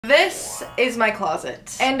This is my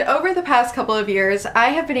closet. And over the past couple of years, I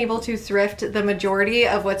have been able to thrift the majority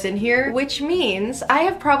of what's in here, which means I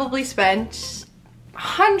have probably spent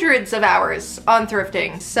hundreds of hours on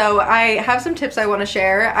thrifting. So I have some tips I want to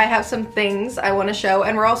share. I have some things I want to show,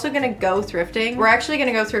 and we're also gonna go thrifting. We're actually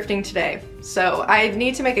gonna go thrifting today. So I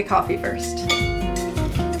need to make a coffee first.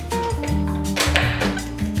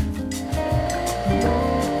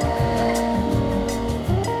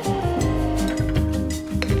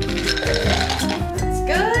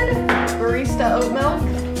 Oat milk.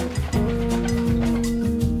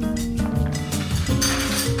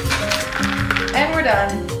 And we're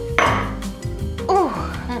done.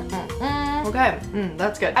 Okay,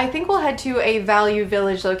 that's good. I think we'll head to a Value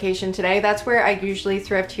Village location today. That's where I usually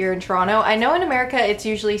thrift here in Toronto. I know in America it's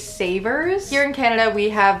usually Savers. Here in Canada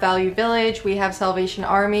we have Value Village, we have Salvation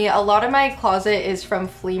Army. A lot of my closet is from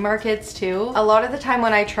flea markets too. A lot of the time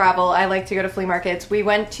when I travel, I like to go to flea markets. We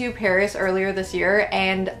went to Paris earlier this year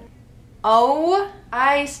and oh,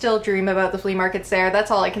 I still dream about the flea markets there.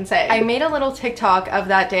 That's all I can say. I made a little TikTok of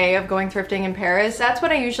that day of going thrifting in Paris. That's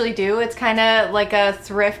what I usually do. It's kind of like a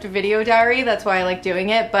thrift video diary. That's why I like doing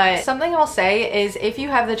it. But something I'll say is if you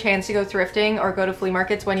have the chance to go thrifting or go to flea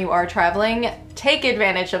markets when you are traveling, take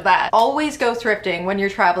advantage of that. Always go thrifting when you're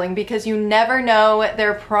traveling because you never know. There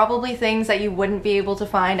are probably things that you wouldn't be able to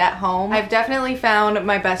find at home. I've definitely found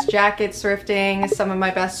my best jackets thrifting, some of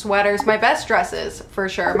my best sweaters, my best dresses for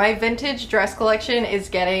sure. My vintage dress collection is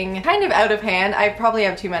getting kind of out of hand. I probably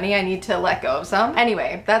have too many. I need to let go of some.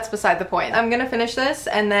 Anyway, that's beside the point. I'm gonna finish this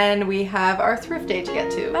and then we have our thrift day to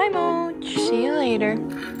get to. Bye, Mooch. See you later.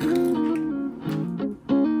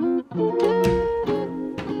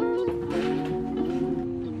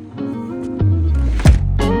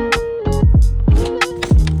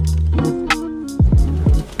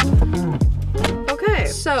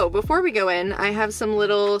 So before we go in, I have some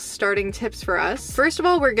little starting tips for us. First of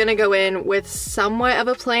all, we're gonna go in with somewhat of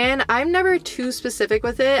a plan. I'm never too specific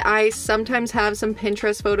with it. I sometimes have some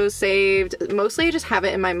Pinterest photos saved. Mostly I just have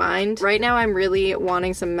it in my mind. Right now I'm really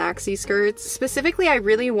wanting some maxi skirts. Specifically, I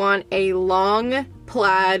really want a long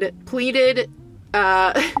plaid pleated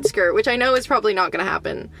skirt, which I know is probably not gonna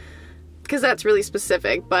happen, because that's really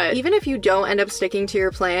specific. But even if you don't end up sticking to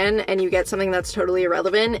your plan and you get something that's totally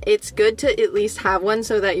irrelevant, it's good to at least have one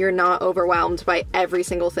so that you're not overwhelmed by every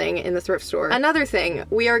single thing in the thrift store. Another thing,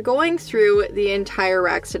 we are going through the entire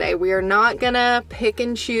racks today. We are not gonna pick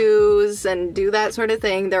and choose and do that sort of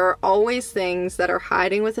thing. There are always things that are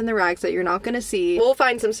hiding within the racks that you're not gonna see. We'll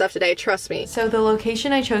find some stuff today, trust me. So the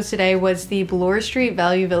location I chose today was the Bloor St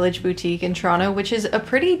Value Village boutique in Toronto, which is a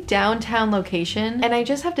pretty downtown location. And I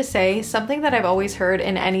just have to say, something that I've always heard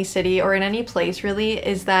in any city or in any place really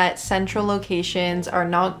is that central locations are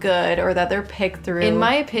not good or that they're picked through. In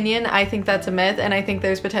my opinion, I think that's a myth and I think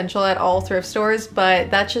there's potential at all thrift stores,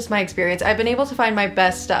 but that's just my experience. I've been able to find my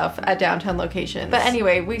best stuff at downtown locations. But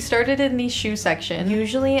anyway, we started in the shoe section.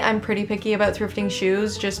 Usually I'm pretty picky about thrifting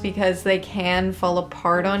shoes just because they can fall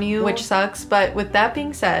apart on you, which sucks. But with that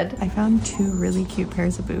being said, I found two really cute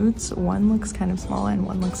pairs of boots. One looks kind of small and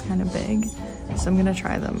one looks kind of big. So I'm gonna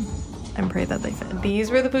try them and pray that they fit.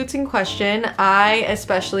 These were the boots in question. I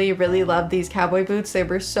especially really love these cowboy boots. They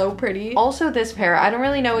were so pretty. Also this pair, I don't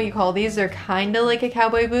really know what you call these. They're kind of like a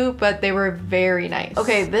cowboy boot, but they were very nice.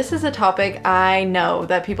 Okay, this is a topic I know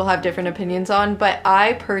that people have different opinions on, but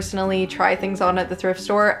I personally try things on at the thrift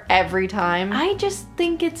store every time. I just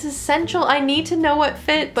think it's essential. I need to know what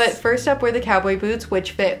fits. But first up were the cowboy boots,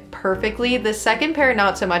 which fit perfectly. The second pair,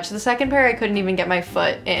 not so much. The second pair, I couldn't even get my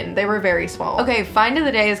foot in. They were very small. Okay, find of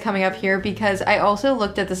the day is coming up here because I also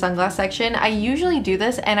looked at the sunglass section. I usually do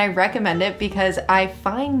this and I recommend it because I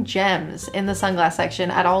find gems in the sunglass section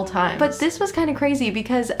at all times. But this was kind of crazy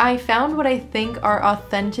because I found what I think are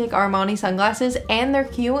authentic Armani sunglasses and they're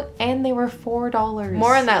cute and they were $4.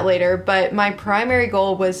 More on that later, but my primary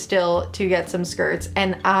goal was still to get some skirts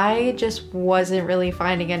and I just wasn't really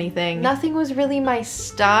finding anything. Nothing was really my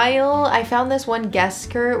style. I found this one guest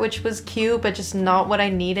skirt which was cute but just not what I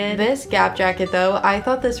needed. This Gap jacket though, I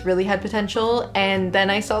thought this really had potential and then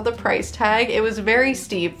I saw the price tag. It was very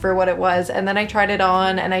steep for what it was and then I tried it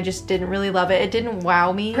on and I just didn't really love it. It didn't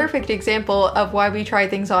wow me. Perfect example of why we try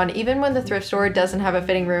things on. Even when the thrift store doesn't have a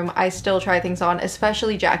fitting room, I still try things on,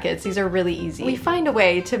 especially jackets. These are really easy. We find a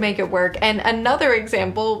way to make it work. And another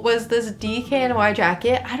example was this DKNY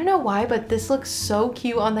jacket. I don't know why, but this looks so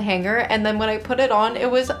cute on the hanger and then when I put it on, it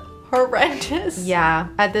was horrendous. Yeah,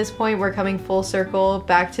 at this point we're coming full circle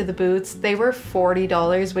back to the boots. They were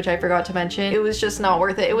 $40, which I forgot to mention. It was just not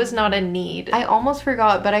worth it. It was not a need. I almost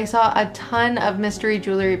forgot, but I saw a ton of mystery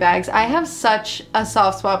jewelry bags. I have such a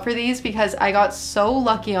soft spot for these because I got so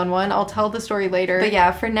lucky on one. I'll tell the story later. But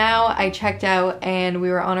yeah, for now I checked out and we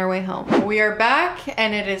were on our way home. We are back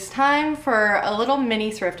and it is time for a little mini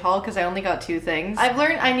thrift haul because I only got 2 things. I've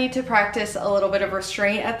learned I need to practice a little bit of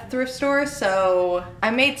restraint at the thrift store, so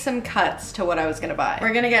I made some cuts to what I was gonna buy.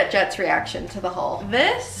 We're gonna get Jet's reaction to the haul.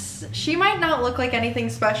 This, she might not look like anything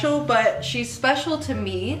special, but she's special to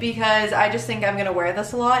me because I just think I'm gonna wear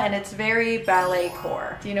this a lot, and it's very ballet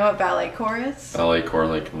core. Do you know what ballet core is? Ballet core,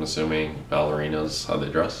 like I'm assuming ballerinas, how they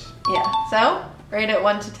dress? Yeah, so rate it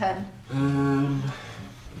 1 to 10.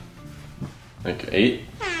 Like 8.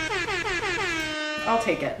 I'll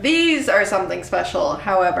take it. These are something special,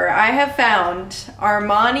 however. I have found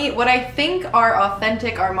Armani, what I think are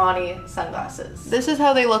authentic Armani sunglasses. This is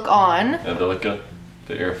how they look on. Yeah, they look good.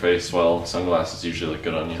 The ear face, well, sunglasses usually look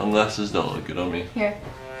good on you. Sunglasses don't look good on me. Here.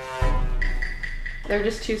 They're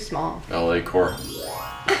just too small. Ballet core.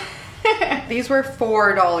 These were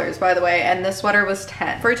 $4, by the way, and this sweater was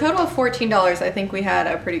 $10. For a total of $14, I think we had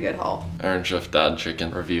a pretty good haul. Iron Chef Dad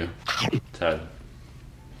Chicken review. 10.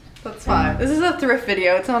 That's 5. This is a thrift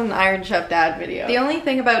video. It's not an Iron Chef Dad video. The only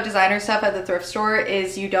thing about designer stuff at the thrift store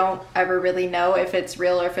is you don't ever really know if it's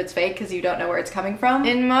real or if it's fake because you don't know where it's coming from.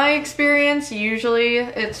 In my experience, usually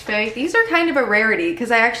it's fake. These are kind of a rarity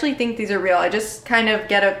because I actually think these are real. I just kind of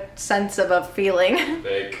get a sense of a feeling.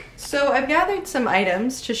 Fake. So I've gathered some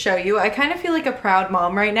items to show you. I kind of feel like a proud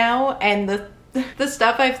mom right now, and the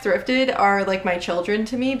stuff I've thrifted are like my children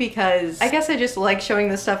to me because I guess I just like showing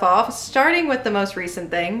this stuff off. Starting with the most recent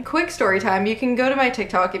thing. Quick story time. You can go to my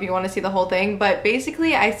TikTok if you want to see the whole thing, but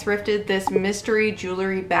basically I thrifted this mystery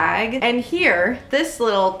jewelry bag, and here, this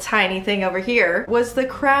little tiny thing over here was the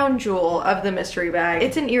crown jewel of the mystery bag.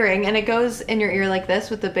 It's an earring and it goes in your ear like this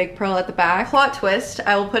with the big pearl at the back. Plot twist,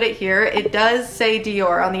 I will put it here. It does say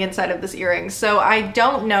Dior on the inside of this earring, so I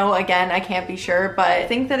don't know, again, I can't be sure, but I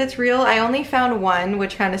think that it's real. I only found one,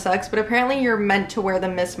 which kind of sucks, but apparently you're meant to wear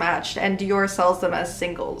them mismatched and Dior sells them as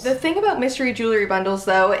singles. The thing about mystery jewelry bundles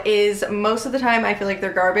though is most of the time I feel like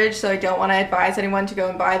they're garbage, so I don't want to advise anyone to go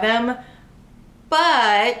and buy them.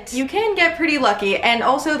 But you can get pretty lucky, and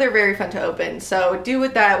also they're very fun to open, so do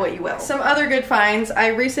with that what you will. Some other good finds. I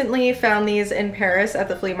recently found these in Paris at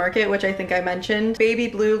the flea market, which I think I mentioned. Baby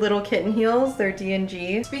blue little kitten heels, they're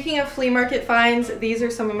D&G. Speaking of flea market finds, these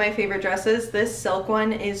are some of my favorite dresses. This silk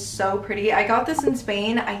one is so pretty. I got this in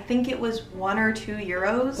Spain. I think it was 1 or 2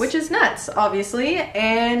 euros, which is nuts, obviously,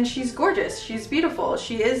 and she's gorgeous. She's beautiful.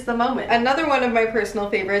 She is the moment. Another one of my personal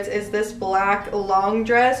favorites is this black long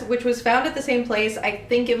dress, which was found at the same place. I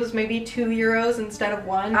think it was maybe 2 euros instead of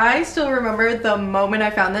 1. I still remember the moment I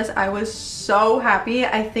found this. I was so happy.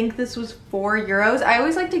 I think this was 4 euros. I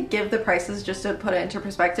always like to give the prices just to put it into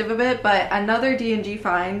perspective a bit, but another D&G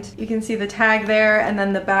find. You can see the tag there, and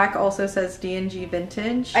then the back also says D&G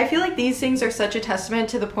Vintage. I feel like these things are such a testament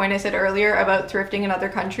to the point I said earlier about thrifting in other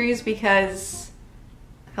countries because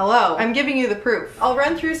hello, I'm giving you the proof. I'll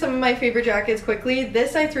run through some of my favorite jackets quickly.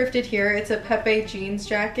 This I thrifted here. It's a Pepe jeans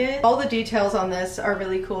jacket. All the details on this are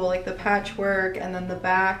really cool, like the patchwork and then the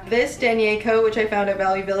back. This denier coat, which I found at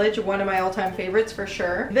Value Village, one of my all-time favorites for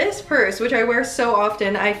sure. This purse, which I wear so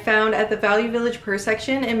often, I found at the Value Village purse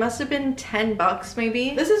section. It must have been 10 bucks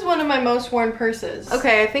maybe. This is one of my most worn purses.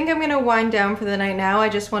 Okay, I think I'm gonna wind down for the night now. I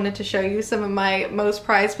just wanted to show you some of my most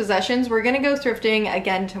prized possessions. We're gonna go thrifting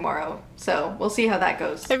again tomorrow, so we'll see how that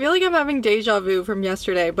goes. I feel like I'm having deja vu from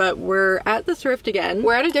yesterday, but we're at the thrift again.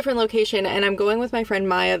 We're at a different location and I'm going with my friend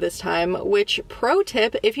Maya this time, which, pro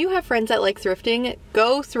tip, if you have friends that like thrifting,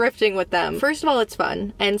 go thrifting with them. First of all, it's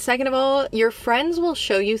fun. And second of all, your friends will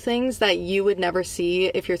show you things that you would never see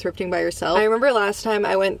if you're thrifting by yourself. I remember last time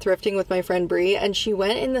I went thrifting with my friend Bree and she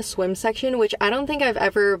went in the swim section, which I don't think I've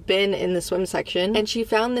ever been in the swim section, and she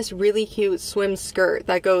found this really cute swim skirt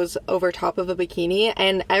that goes over top of a bikini,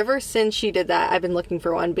 and ever since she did that, I've been looking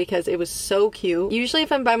for one because it was so cute. Usually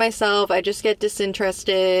if I'm by myself, I just get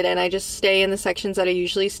disinterested and I just stay in the sections that I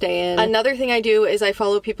usually stay in. Another thing I do is I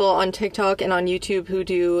follow people on TikTok and on YouTube who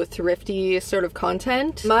do thrifty sort of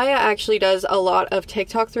content. Maya actually does a lot of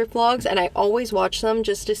TikTok thrift vlogs and I always watch them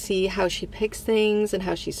just to see how she picks things and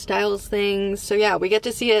how she styles things. So yeah, we get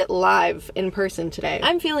to see it live in person today.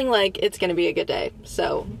 I'm feeling like it's gonna be a good day,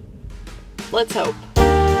 so let's hope.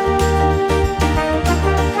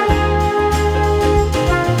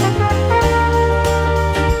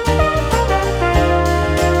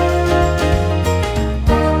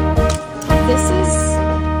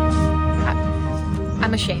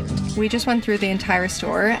 I'm ashamed. We just went through the entire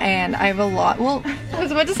store and I have a lot. Well, I was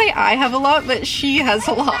about to say I have a lot, but she has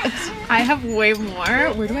a lot. I have way more.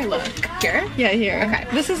 Where do I look? Here? Yeah, here. Okay.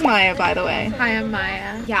 This is Maya, by the way. Hi, I'm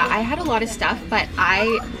Maya. Yeah, I had a lot of stuff, but I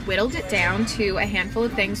whittled it down to a handful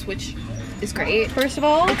of things, which is great. First of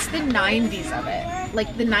all, it's the 90s of it.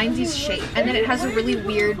 Like the 90s shape. And then it has a really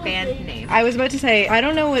weird band name. I was about to say, I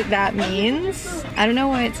don't know what that means. I don't know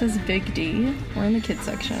why it says Big D. We're in the kids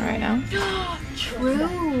section right now.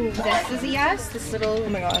 True. This is a yes. This little... Oh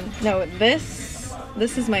my god. No, this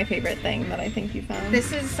is my favorite thing that I think you found.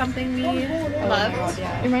 This is something we loved. Oh my god,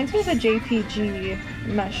 yeah. It reminds me of a JPG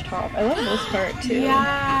mesh top. I love this part too.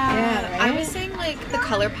 Yeah. Right? I was saying like the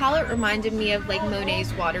color palette reminded me of like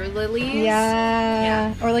Monet's Water Lilies.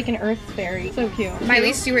 Yeah. Or like an Earth Fairy. So cute.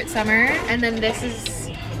 Miley Stewart Summer. And then this is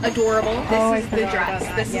adorable. This is the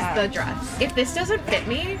dress. This is the dress. If this doesn't fit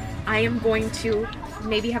me, I am going to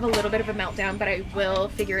maybe have a little bit of a meltdown, but I will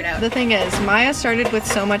figure it out. The thing is, Maya started with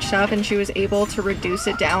so much stuff and she was able to reduce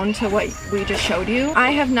it down to what we just showed you. I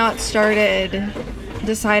have not started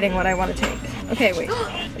deciding what I want to take. Okay, wait.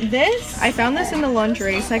 This, I found this in the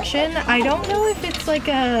lingerie section. I don't know if it's like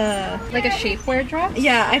a shapewear dress?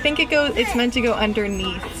 Yeah, I think it's meant to go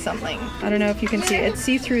underneath something. I don't know if you can see it. It's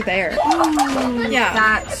see-through there. Ooh, yeah.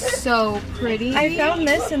 That's so pretty. I found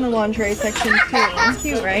this in the lingerie section too. It's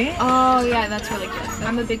cute, right? Oh yeah, that's really good.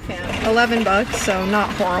 I'm a big fan. $11, so not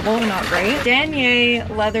horrible, not great. Denier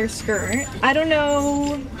leather skirt. I don't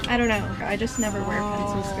know. I just never wear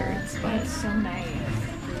pencil skirts, but it's so nice.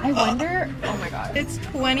 I wonder, oh my god. It's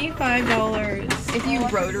 $25. If you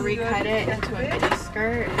rotary cut it into a mini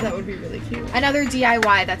skirt, that would be really cute. Another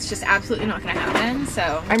DIY that's just absolutely not gonna happen,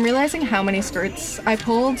 so. I'm realizing how many skirts I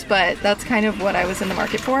pulled, but that's kind of what I was in the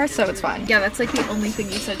market for, so it's fine. Yeah, that's like the only thing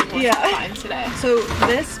you said you wanted to find today. So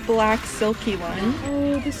this black silky one.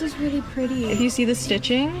 Oh, this is really pretty. If you see the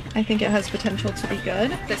stitching, I think it has potential to be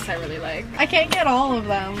good. This I really like. I can't get all of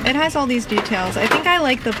them. It has all these details. I think I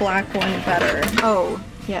like the black one better. Oh.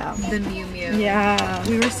 Yeah. The Miu Miu. Yeah.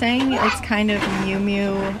 We were saying it's kind of Miu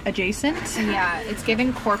Miu adjacent. Yeah, it's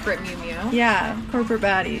giving corporate Miu Miu. Yeah, corporate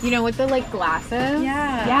baddie. You know, with the like glasses?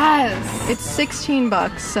 Yeah. Yes. It's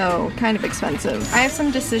 $16, so kind of expensive. I have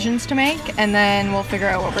some decisions to make and then we'll figure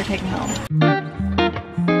out what we're taking home.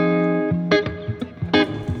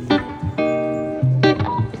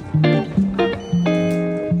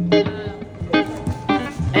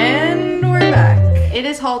 It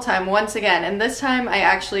is haul time once again, and this time I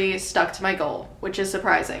actually stuck to my goal, which is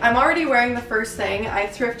surprising. I'm already wearing the first thing. I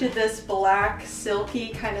thrifted this black silky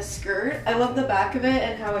kind of skirt. I love the back of it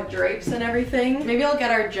and how it drapes and everything. Maybe I'll get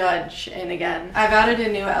our judge in again. I've added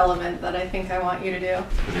a new element that I think I want you to do.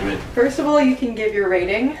 What do you mean? First of all, you can give your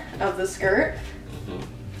rating of the skirt.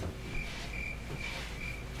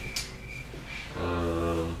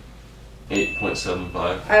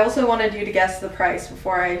 8.75. I also wanted you to guess the price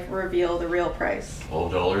before I reveal the real price.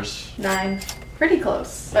 $12. 9. Pretty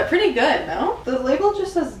close, but pretty good, no? The label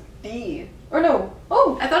just says D. Or no.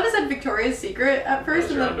 Oh, I thought it said Victoria's Secret at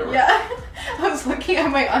first. And then, yeah, I was looking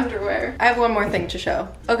at my underwear. I have one more thing to show.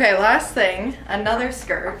 Okay, last thing, another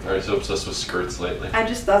skirt. Are you so obsessed with skirts lately?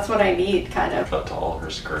 That's what I need, kind of. Cut to all her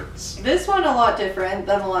skirts. This one a lot different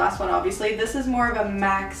than the last one, obviously. This is more of a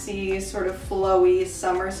maxi, sort of flowy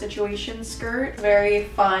summer situation skirt. Very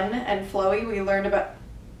fun and flowy. We learned about...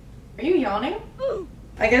 Are you yawning?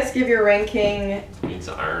 I guess give your ranking. It means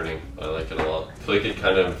ironing. I like it a lot. I feel like it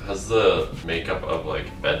kind of has the makeup of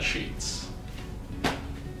like bed sheets.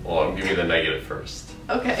 Well, I'm giving you the negative first.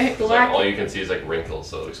 Okay. Like, all you can see is like wrinkles,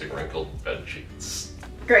 so it looks like wrinkled bed sheets.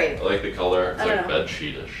 Great. I like the color. It's like bed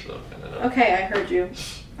sheetish, so I don't know. Okay, I heard you.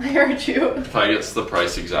 I heard you. If I get the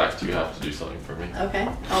price exact, you have to do something for me. Okay,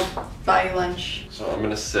 I'll buy you lunch. So I'm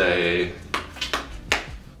gonna say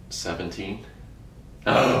 17.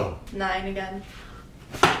 Oh. 9 again.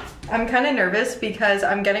 I'm kind of nervous because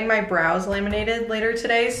I'm getting my brows laminated later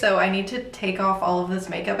today, so I need to take off all of this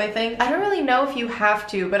makeup, I think. I don't really know if you have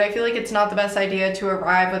to, but I feel like it's not the best idea to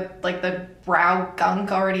arrive with like the brow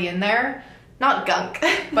gunk already in there. Not gunk,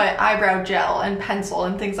 but eyebrow gel and pencil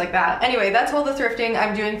and things like that. Anyway, that's all the thrifting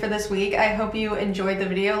I'm doing for this week. I hope you enjoyed the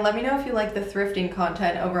video. Let me know if you like the thrifting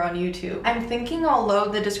content over on YouTube. I'm thinking I'll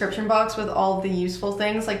load the description box with all of the useful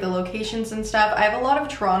things, like the locations and stuff. I have a lot of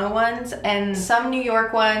Toronto ones and some New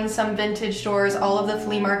York ones, some vintage stores, all of the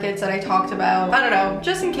flea markets that I talked about. I don't know,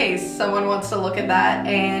 just in case someone wants to look at that,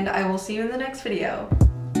 and I will see you in the next video.